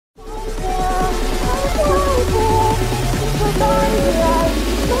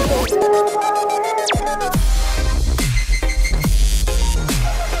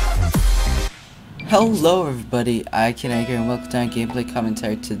Hello everybody, I can here and welcome to my gameplay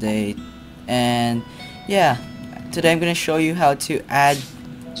commentary today. And yeah, today I'm gonna show you how to add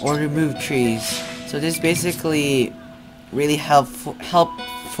or remove trees. So this is basically really helpful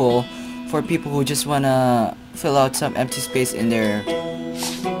for people who just wanna fill out some empty space in their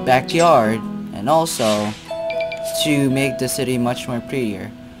backyard, and also to make the city much more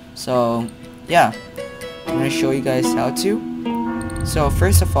prettier. So yeah, I'm gonna show you guys how to. So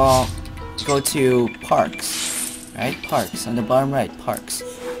first of all, go to parks, right? Parks on the bottom right, parks.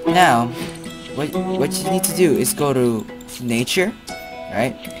 Now what you need to do is go to nature,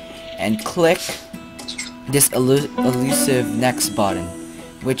 right, and click this elusive next button,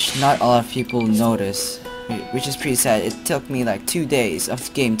 which not a lot of people notice, which is pretty sad. It took me like 2 days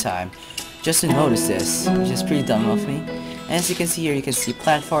of game time just to notice this, which is pretty dumb of me. And as you can see here, you can see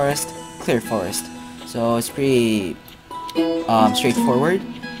plant forest, clear forest, so it's pretty straightforward.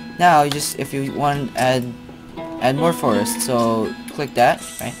 Now if you want to add more forest, so click that,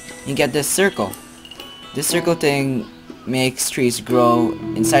 right? You get this circle. This circle thing makes trees grow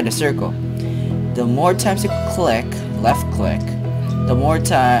inside the circle. The more times you click, left click, the more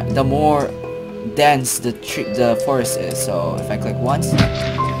dense the forest is. So if I click once,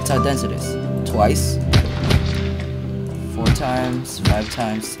 that's how dense it is. Twice, 4 times, 5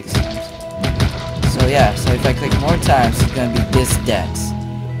 times, 6 times. So yeah, so if I click more times, it's gonna be this dense.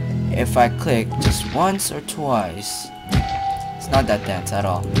 If I click just once or twice, it's not that dense at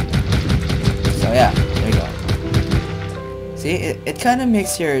all. So yeah, there you go. See, it kind of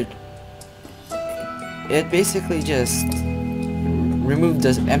makes your... It basically just removed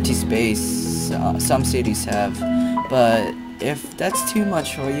the empty space some cities have. But if that's too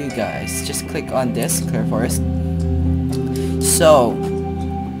much for you guys, just click on this, clear forest. So,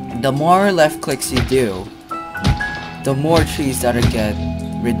 the more left clicks you do, the more trees that get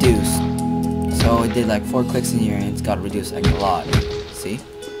reduced. So it did like 4 clicks in here and it's got reduced like a lot. See?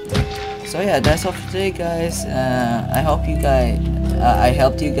 So yeah, that's all for today, guys. I hope you guys I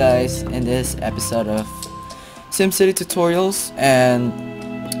helped you guys in this episode of SimCity tutorials, and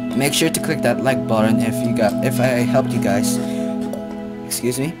make sure to click that like button if I helped you guys.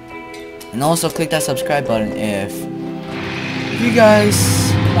 Excuse me. And also click that subscribe button if you guys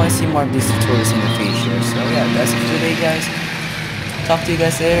want to see more of these tutorials in the future. So yeah, that's it for today, guys. Talk to you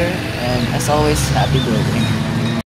guys there, and as always, happy building.